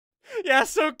Yeah,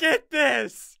 so get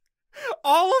this.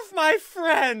 All of my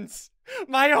friends,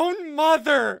 my own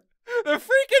mother, the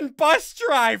freaking bus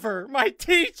driver, my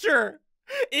teacher,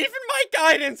 even my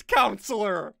guidance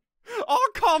counselor, all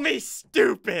call me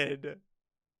stupid.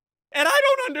 And I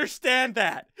don't understand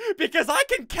that, because I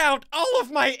can count all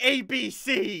of my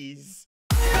ABCs.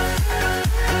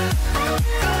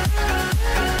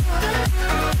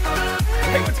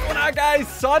 Hey, what's going on, guys?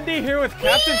 SSundee here with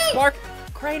Captain Spark.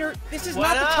 Crainer, this is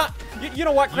not the time. You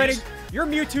know what, Crainer? Your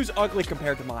Mewtwo's ugly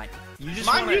compared to mine. You just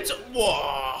my wanna... Mewtwo.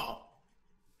 Whoa.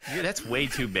 Yeah, that's way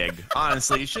too big.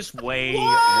 Honestly, it's just way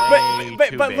But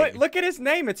too big. look at his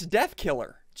name. It's Death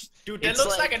Killer. Dude, that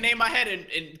looks like a name I had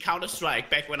in Counter-Strike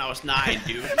back when I was 9,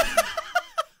 dude.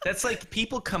 That's like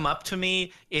people come up to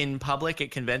me in public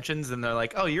at conventions and they're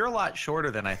like, "Oh, you're a lot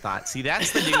shorter than I thought." See,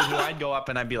 that's the dude who I'd go up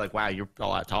and I'd be like, "Wow, you're a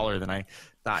lot taller than I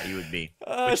thought you would be."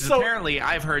 Which is apparently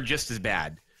I've heard just as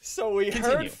bad. So we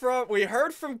heard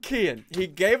from Kian. He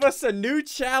gave us a new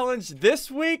challenge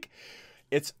this week.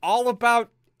 It's all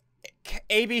about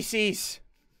ABCs.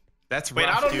 That's Wait,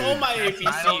 rough, I don't dude. know my ABCs,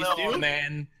 I don't know, dude.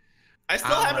 man. I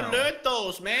still haven't learned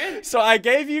those, man. So I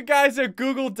gave you guys a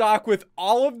Google Doc with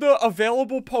all of the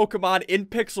available Pokemon in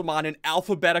Pixelmon in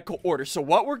alphabetical order. So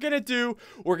what we're going to do,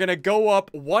 we're going to go up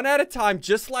one at a time,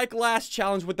 just like last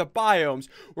challenge with the biomes.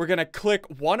 We're going to click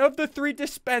one of the 3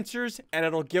 dispensers, and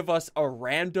it'll give us a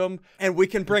random, and we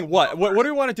can bring what? What do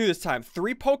we want to do this time?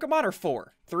 3 Pokemon or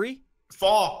 4? 3?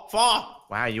 4.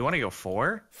 Wow, you want to go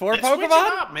 4? 4 Let's Pokemon? switch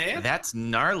it up, man. That's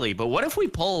gnarly. But what if we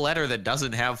pull a letter that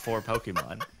doesn't have 4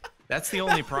 Pokemon? That's the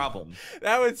only problem.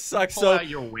 That would suck. Pull out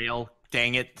your whale.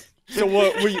 Dang it. So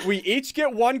we each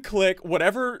get 1 click.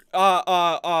 Whatever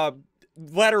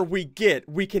letter we get,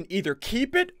 we can either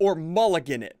keep it or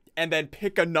mulligan it, and then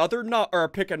pick another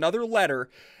letter,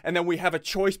 and then we have a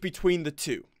choice between the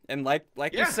 2. And like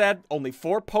you said, only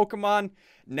 4 Pokemon.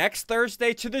 Next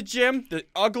Thursday to the gym, the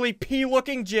ugly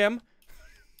pea-looking gym.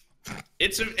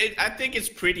 I think it's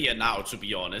prettier now, to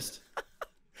be honest.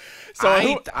 So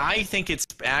I think it's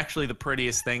actually the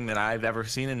prettiest thing that I've ever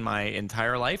seen in my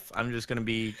entire life. I'm just going to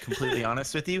be completely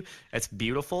honest with you. It's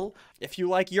beautiful. If you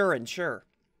like urine, sure.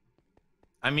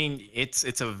 I mean,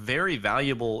 it's a very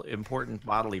valuable, important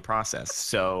bodily process.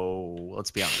 So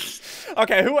let's be honest.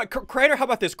 Okay, Crainer, how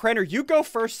about this? Crainer, you go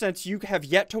first since you have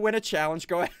yet to win a challenge.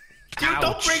 Go ahead. Dude,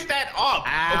 don't bring that up.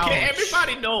 Ouch. Okay,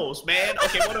 everybody knows, man.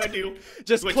 Okay, what do?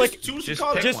 Just click. Just choose a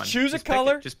color. Just choose a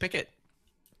color. Just pick it.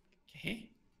 Okay.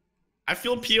 I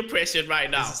feel peer pressured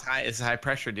right now. It's high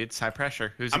pressure, dude. It's high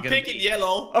pressure. Who's I'm picking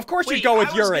yellow. Of course you go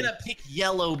with urine. I was gonna pick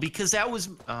yellow because that was.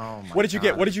 Oh my. What did you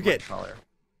get? What did you get? Color.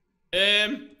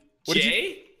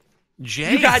 Jay.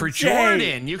 Jay You got for Jay.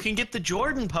 Jordan. You can get the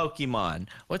Jordan Pokemon.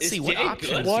 Let's see what Jay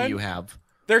options good? do you have.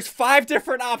 There's 5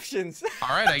 different options. All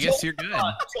right, I guess you're good.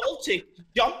 Joltik,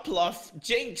 Jumpluff,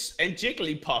 Jinx, and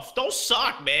Jigglypuff. Those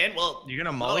suck, man. Well, You're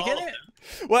gonna mulligan it?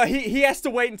 Well, he has to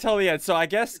wait until the end. So I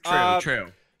guess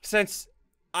True. Since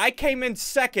I came in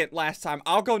second last time,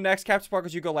 I'll go next. Captain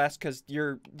Sparkles, you go last because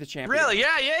you're the champion. Really?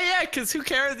 Yeah. Because who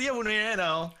cares? Yeah, when we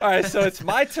know. All right, so it's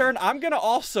my turn. I'm gonna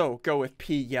also go with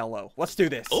P yellow. Let's do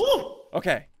this. ooh.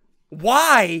 Okay.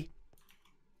 Y.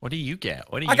 What do you get?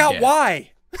 What do you I got get?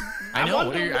 Y. I know.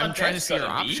 wonder what I'm trying to that's see your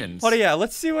gonna be. options. Oh yeah,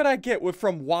 let's see what I get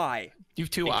from Y. You have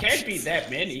 2 It options. can't be that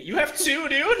many. You have 2,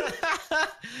 dude.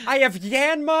 I have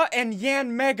Yanma and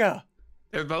Yan Mega.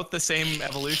 They're both the same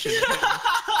evolution.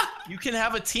 You can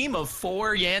have a team of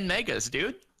 4 Yan Megas,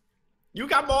 dude. You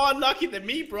got more unlucky than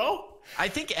me, bro. I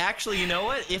think actually, you know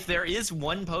what? If there is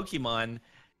 1 Pokemon,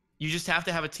 you just have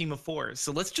to have a team of 4.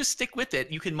 So let's just stick with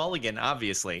it. You can mulligan,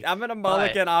 obviously. I'm gonna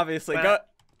mulligan, obviously. Go.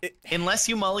 Unless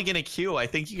you mulligan a Q, I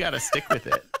think you gotta stick with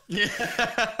it.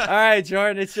 All right,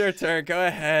 Jordan, it's your turn. Go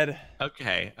ahead.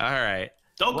 Okay. All right.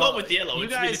 Don't go with yellow. You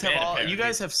It's guys really have bad, you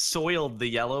guys have soiled the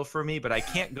yellow for me, but I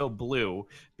can't go blue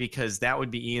because that would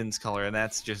be Ian's color, and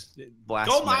that's just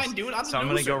blasphemous. Go mine, dude. I'm so I'm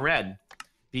gonna go red.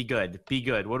 Be good. Be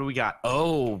good. What do we got?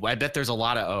 Oh, I bet there's a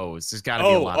lot of O's. There's got to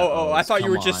be a lot of O's. Oh! I thought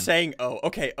you were Come just on. saying O.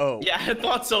 Okay, O. Yeah, I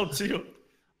thought so too.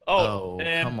 Oh,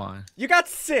 come on. You got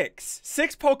 6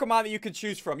 Pokemon that you can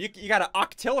choose from. You got an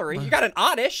Octillery. You got an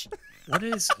Oddish. What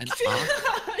is an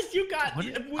You got. What?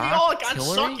 We all got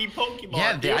Artillery? sucky Pokemon.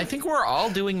 Yeah, dude. I think we're all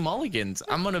doing mulligans.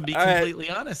 I'm gonna be All right. completely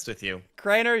honest with you.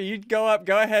 Crainer, you go up.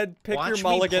 Go ahead. Pick your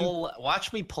mulligan.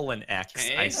 Watch me pull an X.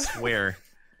 Okay. I swear.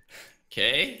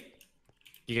 Okay.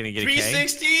 You're gonna get a K?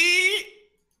 360.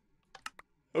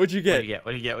 What'd you What get? do you get?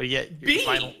 What do you get? What do you get? Your B.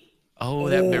 final. Oh,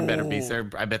 there better be.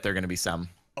 I bet there are gonna be some.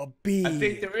 A B. I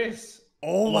think there is.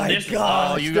 Oh my this-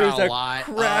 gosh, Oh, you there's got a a lot.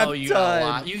 crap Oh, you got a ton.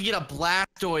 lot. You can get a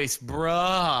Blastoise,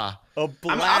 bruh. A I'm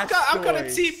gonna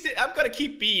Blastoise. I'm gonna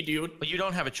keep B, dude. But you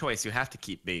don't have a choice. You have to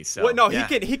keep B. So. Well, no, yeah.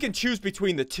 he can choose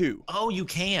between the two. Oh, you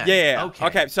can. Yeah. Okay.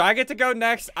 Okay, so I get to go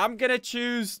next. I'm gonna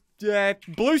choose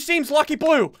blue seems lucky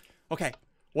blue. Okay.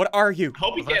 What are you?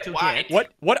 Hope you Well, get that's white. okay.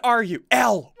 What are you?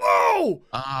 L. Oh!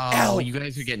 Oh, L. you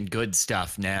guys are getting good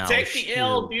stuff now. Take the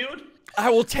L, Shoot. dude. I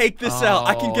will take this L.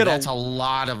 I can get That's a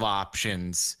lot of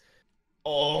options.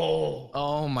 Oh.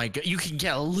 Oh my god, you can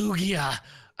get a Lugia.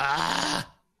 Ah,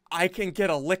 I can get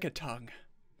a Lickitung.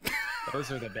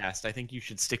 those are the best. I think you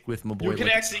should stick with my boy. You can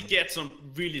Lick- actually get some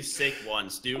really sick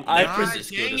ones, dude. I Lapras can- is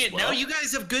good Dang as it! well. No, you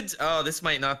guys have good. Oh, this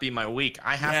might not be my week.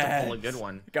 I have to pull a good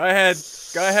one. Go ahead,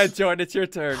 Jordan. It's your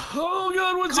turn. Oh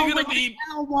god, what's it gonna be?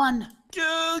 L1.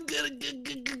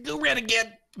 Go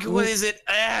Renegade. What is it?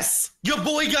 S. Your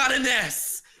boy got an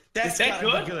S. That's Is that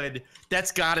gotta good? be good.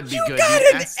 That's gotta be You good. got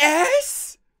dude. an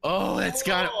S? Oh, that's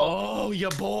got. Oh,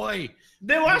 your boy.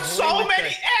 There were so with many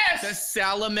The S.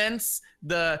 Salamence,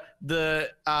 the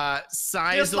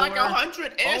Sizor. There's like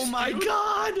 100 S. Oh my dude.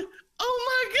 god.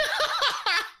 Oh my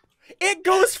god. It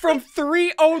goes from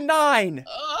 309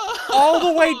 all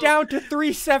the way down to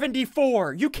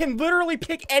 374. You can literally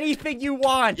pick anything you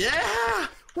want. Yeah.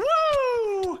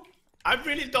 Woo. I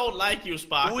really don't like you,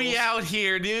 Sparkles. We out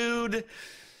here, dude.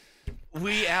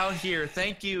 We out here.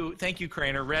 Thank you,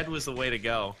 Crainer. Red was the way to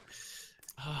go.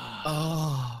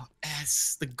 Oh,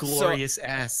 S, the glorious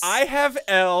S. I have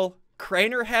L,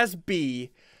 Crainer has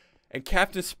B, and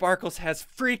Captain Sparkles has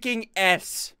freaking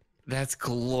S. That's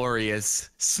glorious.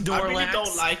 Snorlax. I really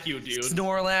don't like you, dude.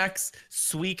 Snorlax,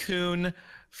 Suicune,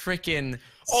 frickin'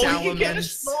 Oh, you can get a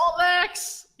Salamence.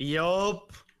 Snorlax.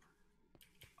 Yup.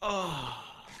 Oh.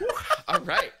 All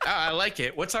right. I like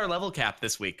it. What's our level cap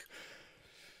this week?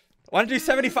 Want to do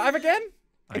 75 again?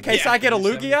 In case Yeah, I get a do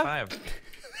Lugia? 75.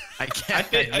 I I can't.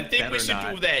 think we should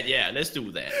do that. Yeah, let's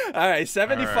do that. All right,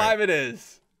 75 All right. it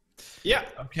is. Yeah.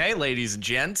 Okay, ladies and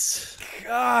gents.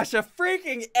 Gosh, a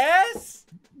freaking S?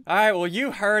 All right, well,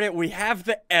 you heard it. We have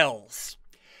the L's.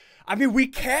 I mean, we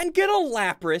can get a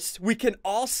Lapras. We can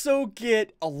also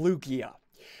get a Lugia.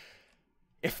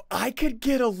 If I could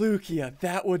get a Lugia,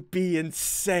 that would be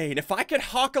insane. If I could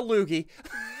hawk a Lugia,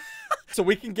 so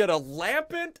we can get a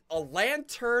Lampent, a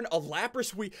Lantern, a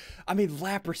Lapras. I mean,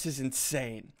 Lapras is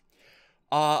insane.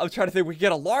 I'm trying to think. We can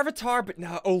get a Larvitar, but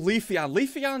no, Leafeon.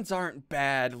 Leafeons aren't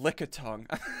bad. Lickitung.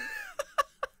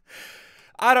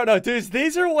 I don't know, dudes.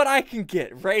 These are what I can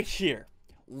get right here.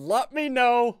 Let me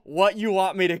know what you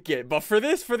want me to get. But for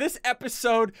this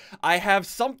episode, I have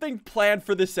something planned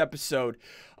for this episode.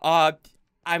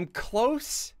 I'm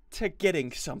close to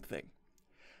getting something.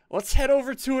 Let's head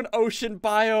over to an ocean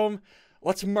biome.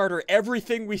 Let's murder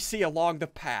everything we see along the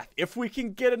path. If we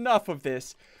can get enough of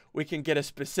this, we can get a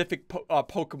specific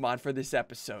Pokemon for this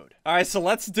episode. All right, so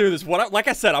let's do this. Like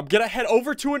I said, I'm gonna head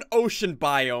over to an ocean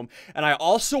biome, and I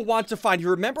also want to find. You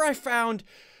remember I found,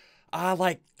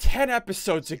 like 10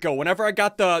 episodes ago, whenever I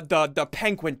got the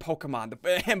penguin Pokemon, the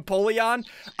Empoleon.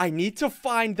 I need to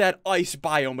find that ice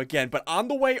biome again. But on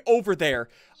the way over there,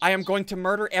 I am going to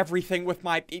murder everything with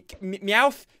my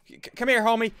Meowth. Come here,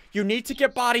 homie. You need to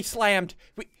get body slammed.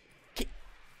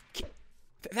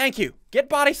 Thank you. Get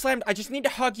body slammed. I just need to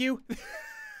hug you.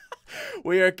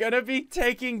 We are going to be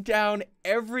taking down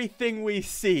everything we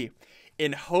see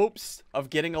in hopes of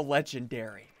getting a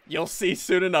legendary. You'll see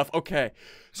soon enough. Okay.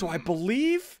 So I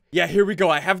believe... Yeah, here we go.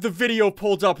 I have the video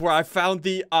pulled up where I found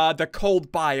the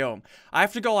cold biome. I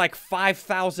have to go like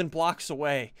 5,000 blocks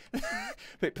away.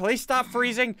 Wait, please stop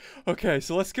freezing. Okay,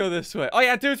 so let's go this way. Oh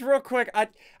yeah, dudes, real quick.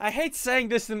 I hate saying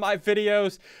this in my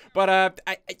videos, but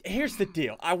here's the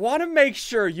deal. I want to make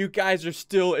sure you guys are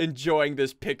still enjoying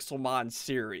this Pixelmon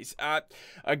series.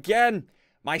 Again...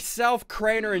 Myself,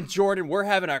 Crainer, and Jordan, we're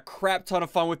having a crap ton of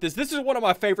fun with this. This is one of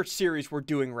my favorite series we're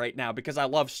doing right now because I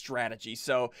love strategy.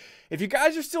 So, if you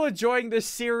guys are still enjoying this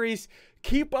series,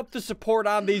 keep up the support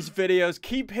on these videos.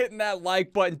 Keep hitting that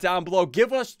like button down below.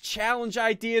 Give us challenge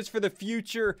ideas for the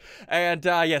future. And,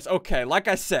 yes, okay, like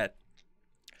I said,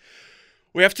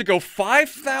 we have to go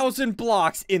 5,000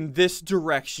 blocks in this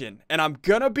direction. And I'm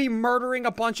gonna be murdering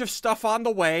a bunch of stuff on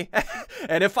the way.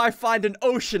 And if I find an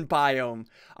ocean biome,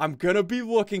 I'm gonna be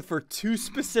looking for 2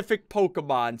 specific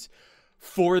Pokemons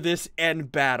for this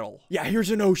end battle. Yeah,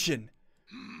 here's an ocean.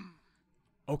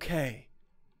 Okay.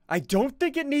 I don't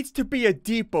think it needs to be a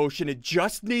deep ocean. It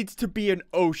just needs to be an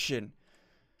ocean.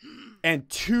 And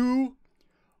 2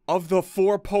 of the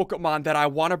 4 Pokemon that I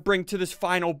want to bring to this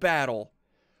final battle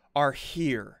are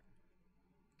here.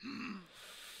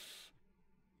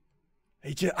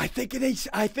 I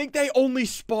think they only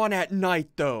spawn at night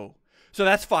though. So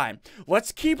that's fine.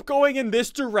 Let's keep going in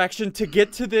this direction to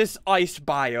get to this ice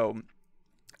biome.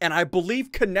 And I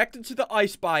believe connected to the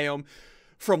ice biome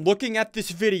from looking at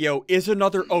this video is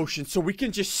another ocean. So we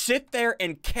can just sit there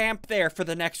and camp there for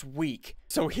the next week.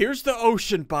 So here's the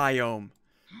ocean biome.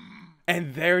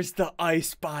 And there's the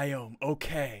ice biome.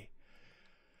 Okay.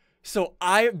 So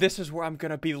this is where I'm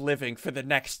gonna be living for the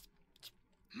next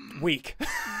week.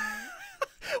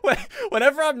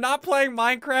 Whenever I'm not playing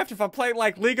Minecraft, if I'm playing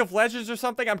like League of Legends or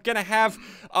something, I'm gonna have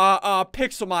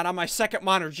Pixelmon on my second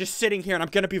monitor just sitting here, and I'm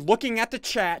gonna be looking at the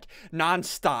chat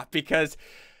non-stop because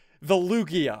the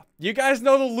Lugia. You guys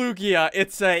know the Lugia.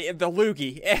 The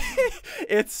Lugie.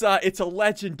 It's a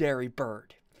legendary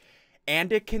bird,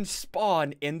 and it can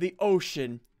spawn in the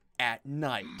ocean at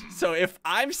night. So if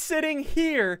I'm sitting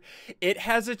here, it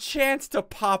has a chance to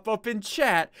pop up in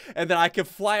chat, and then I can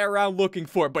fly around looking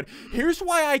for it. But here's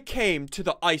why I came to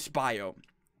the ice biome.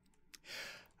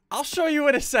 I'll show you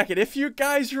in a second. If you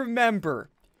guys remember,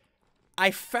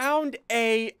 I found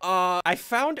a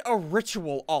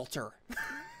ritual altar.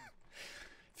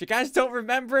 If you guys don't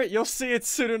remember it, you'll see it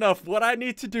soon enough. What I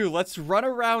need to do, let's run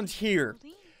around here.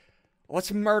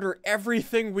 Let's murder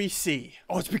everything we see.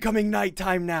 Oh, it's becoming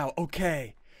nighttime now.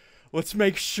 Okay. Let's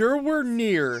make sure we're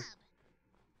near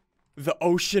the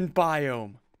ocean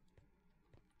biome.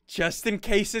 Just in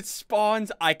case it spawns,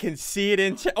 I can see it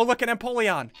in oh, look, an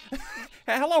Empoleon.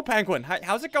 Hey, hello, Penguin.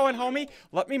 How's it going, homie?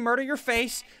 Let me murder your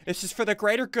face. This is for the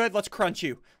greater good. Let's crunch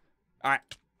you. All right.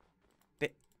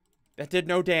 That did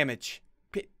no damage.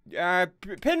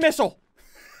 Pin missile.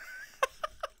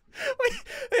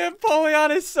 The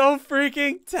Empoleon is so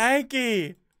freaking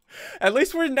tanky. At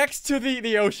least we're next to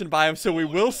the ocean biome, so we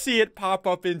will see it pop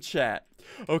up in chat.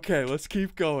 Okay, let's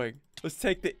keep going. Let's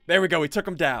take there we go, we took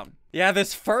him down. Yeah,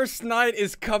 this first night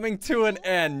is coming to an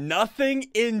end.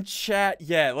 Nothing in chat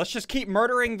yet. Let's just keep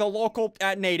murdering the local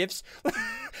natives.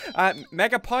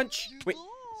 Mega Punch. Wait,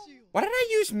 why did I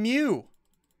use Mew?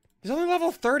 He's only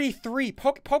level 33.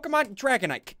 Pokemon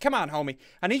Dragonite. Come on, homie.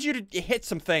 I need you to hit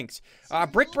some things.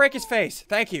 Brick break his face.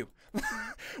 Thank you.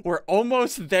 We're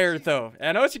almost there, though. And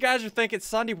I know what you guys are thinking.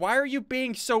 SSundee, why are you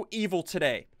being so evil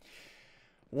today?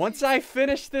 Once I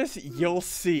finish this, you'll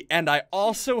see. And I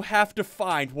also have to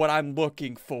find what I'm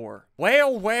looking for.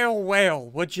 Whale, whale, whale.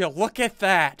 Would you look at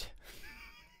that?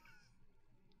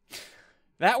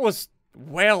 That was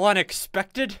well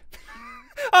unexpected.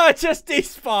 Oh, it just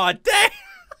despawned. Dang!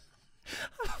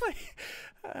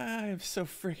 I am so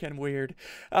freaking weird.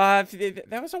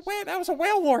 That was a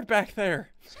whale lord back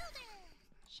there.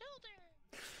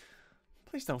 Shoulder.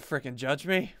 Please don't freaking judge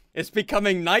me. It's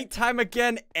becoming nighttime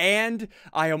again, and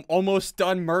I am almost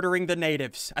done murdering the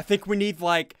natives. I think we need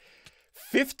like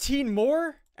 15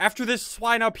 more after this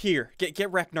swine up here. Get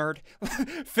wrecked, nerd.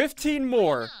 15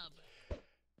 more,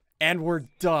 and we're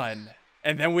done.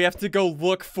 And then we have to go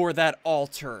look for that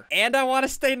altar. And I want to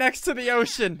stay next to the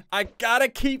ocean. I gotta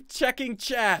keep checking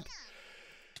chat.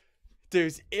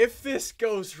 Dudes, if this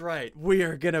goes right, we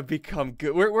are gonna become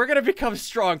good. We're gonna become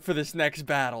strong for this next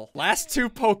battle. Last two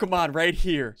Pokemon right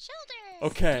here.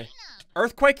 Okay.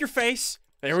 Earthquake your face.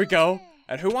 There we go.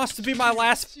 And who wants to be my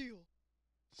last...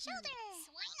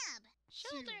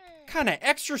 What kind of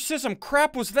exorcism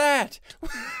crap was that?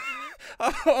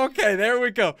 Okay, there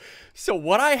we go. So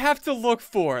what I have to look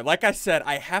for, like I said,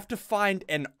 I have to find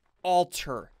an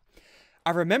altar.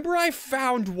 I remember I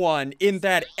found one in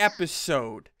that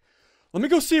episode. Let me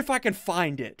go see if I can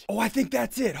find it. Oh, I think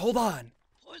that's it. Hold on.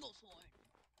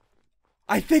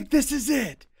 I think this is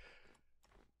it.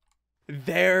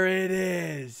 There it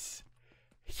is.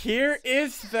 Here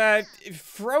is the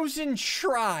frozen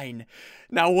shrine.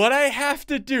 Now, what I have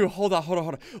to do... Hold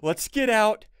on. Let's get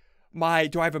out...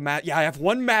 do I have a yeah, I have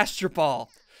one Master Ball.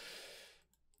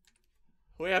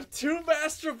 We have two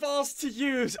Master Balls to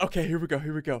use. Okay, here we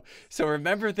go. So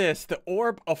remember this, the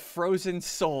Orb of Frozen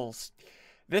Souls.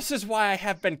 This is why I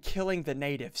have been killing the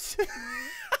natives.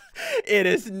 It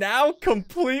is now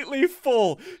completely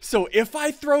full. So if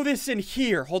I throw this in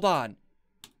here, hold on.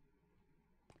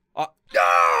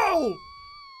 No!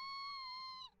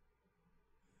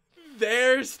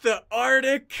 There's the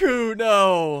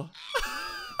Articuno.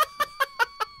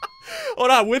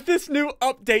 Hold on, with this new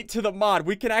update to the mod,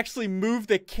 we can actually move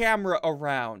the camera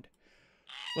around.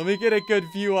 Let me get a good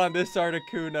view on this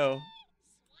Articuno.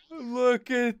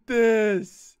 Look at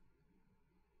this.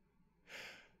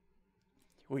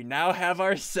 We now have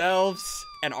ourselves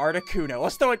an Articuno.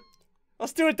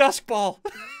 Let's do a Dusk Ball.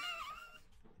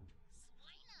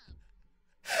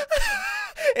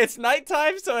 It's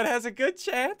nighttime, so it has a good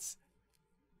chance.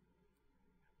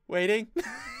 Waiting.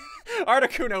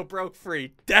 Articuno broke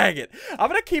free. Dang it. I'm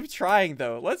gonna keep trying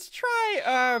though. Let's try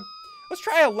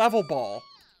a level ball.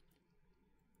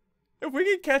 If we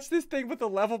can catch this thing with a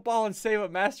level ball and save a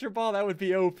master ball, that would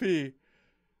be OP.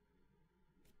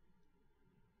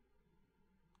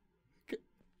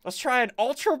 Let's try an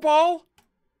ultra ball.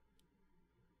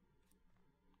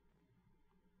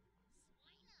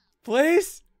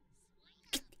 Please?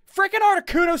 Freaking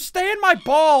Articuno, stay in my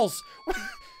balls!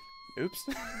 Oops.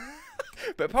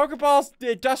 But Pokeballs,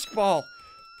 Dusk Ball.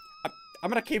 I'm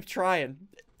gonna keep trying.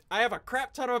 I have a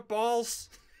crap ton of balls.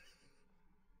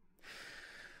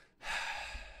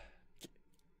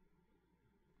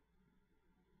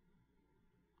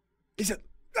 Is it?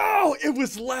 Oh, it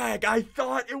was lag. I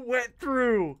thought it went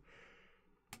through.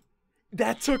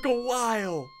 That took a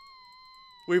while.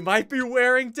 We might be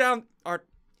wearing down our...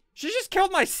 She just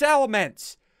killed my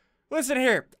Salamence. Listen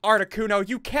here, Articuno,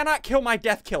 you cannot kill my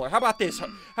Death Killer. How about this?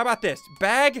 How about this?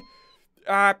 Bag,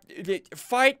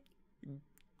 fight,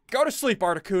 go to sleep,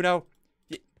 Articuno.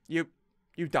 You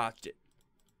dodged it.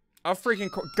 I'll freaking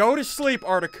go to sleep,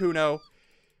 Articuno.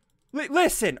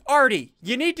 Listen, Artie,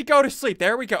 you need to go to sleep.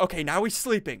 There we go. Okay, now he's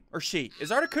sleeping. Or she. Is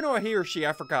Articuno a he or she?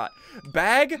 I forgot.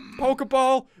 Bag,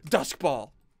 Pokeball, Dusk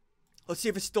Ball. Let's see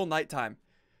if it's still nighttime.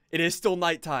 It is still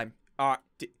nighttime.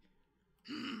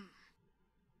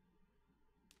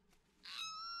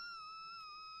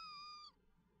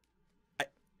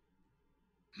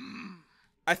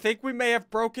 I think we may have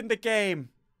broken the game.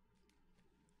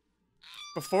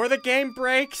 Before the game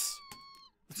breaks,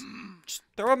 just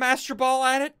throw a Master Ball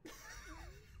at it.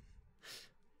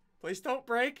 Please don't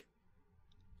break.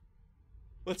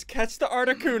 Let's catch the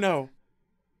Articuno.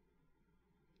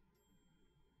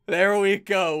 There we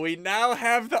go. We now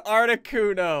have the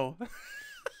Articuno.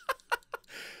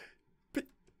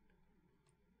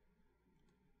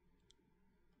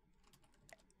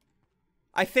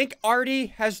 I think Artie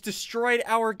has destroyed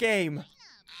our game.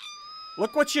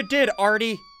 Look what you did,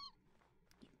 Artie.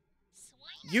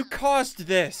 You caused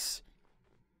this.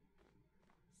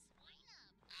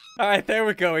 Alright, there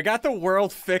we go. We got the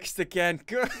world fixed again.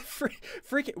 Good.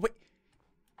 Freaking. Wait.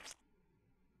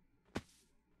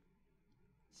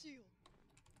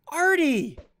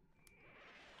 Artie!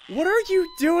 What are you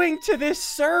doing to this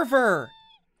server?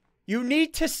 You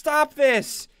need to stop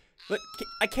this. Look,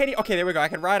 I can't. Okay, there we go. I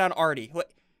can ride on Artie. Look,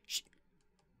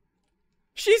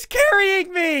 she's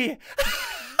carrying me.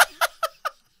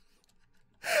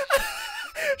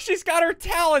 She's got her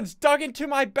talons dug into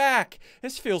my back.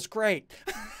 This feels great.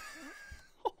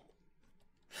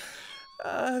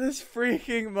 This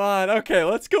freaking mod. Okay,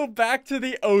 let's go back to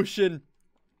the ocean.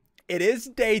 It is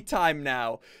daytime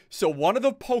now, so one of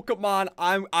the Pokemon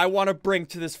I want to bring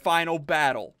to this final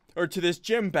battle. Or to this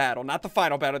gym battle, not the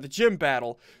final battle, the gym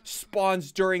battle,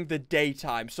 spawns during the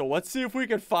daytime. So let's see if we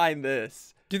can find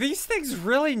this. Do these things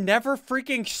really never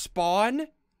freaking spawn?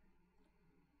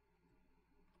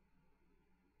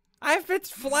 I've been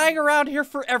flying around here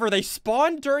forever. They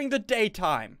spawn during the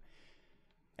daytime.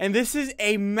 And this is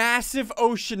a massive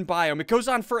ocean biome. It goes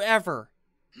on forever.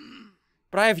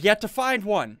 But I have yet to find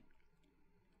one.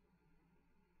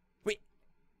 Wait.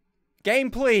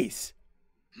 Game, please.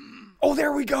 Oh,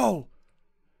 there we go.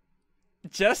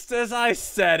 Just as I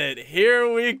said it, here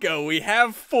we go. We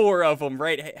have 4 of them,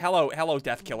 right? Hey, hello,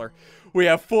 Death Killer. We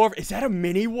have 4. Is that a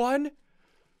mini one?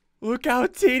 Look how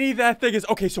teeny that thing is.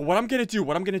 Okay, so what I'm gonna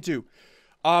do,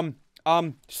 oh,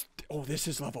 this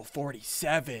is level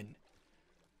 47.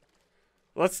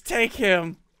 Let's take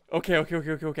him.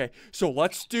 Okay. So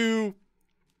let's do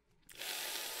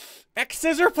X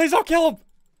Scissor. Please don't kill him.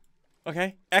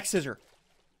 Okay, X Scissor.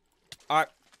 Alright.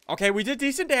 Okay, we did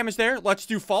decent damage there. Let's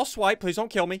do False Swipe. Please don't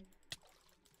kill me.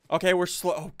 Okay, we're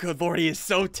slow. Oh, good lord, he is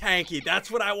so tanky. That's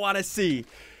what I want to see.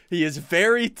 He is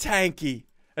very tanky.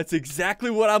 That's exactly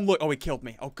what I'm looking. Oh, he killed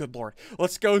me. Oh, good lord.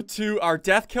 Let's go to our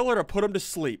Death Killer to put him to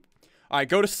sleep. All right,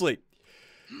 go to sleep.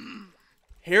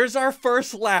 Here's our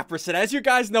first Lapras, and as you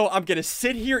guys know, I'm going to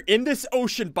sit here in this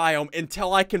ocean biome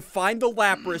until I can find the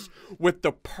Lapras with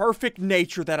the perfect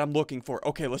nature that I'm looking for.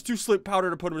 Okay, let's do Sleep Powder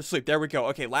to put him to sleep. There we go.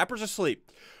 Okay, Lapras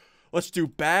asleep. Let's do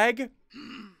Bag,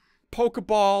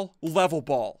 Pokeball, Level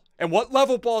Ball. And what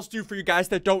Level Balls do for you guys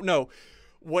that don't know,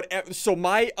 so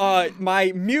my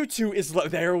Mewtwo is,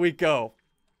 there we go.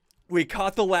 We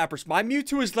caught the Lapras. My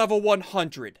Mewtwo is level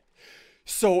 100.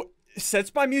 So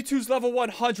since my Mewtwo's level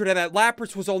 100 and that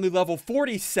Lapras was only level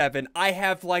 47, I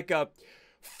have like a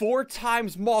 4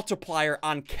 times multiplier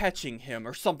on catching him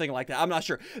or something like that. I'm not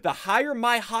sure. The higher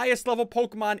my highest level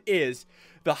Pokemon is,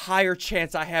 the higher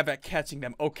chance I have at catching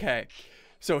them. Okay,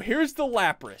 so here's the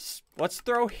Lapras. Let's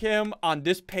throw him on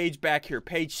this page back here,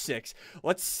 page 6.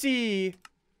 Let's see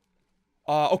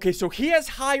Okay, so he has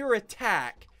higher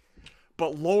attack,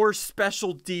 but lower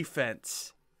special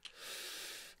defense.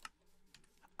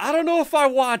 I don't know if I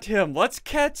want him. Let's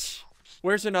catch...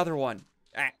 Where's another one?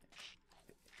 Ah.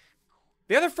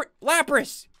 The other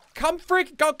Lapras! Come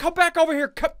back over here.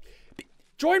 Come...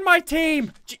 Join my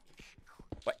team!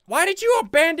 Why did you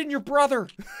abandon your brother?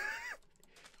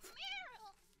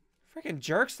 Freaking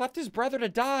jerks left his brother to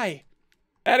die.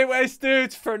 Anyways,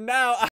 dudes, for now...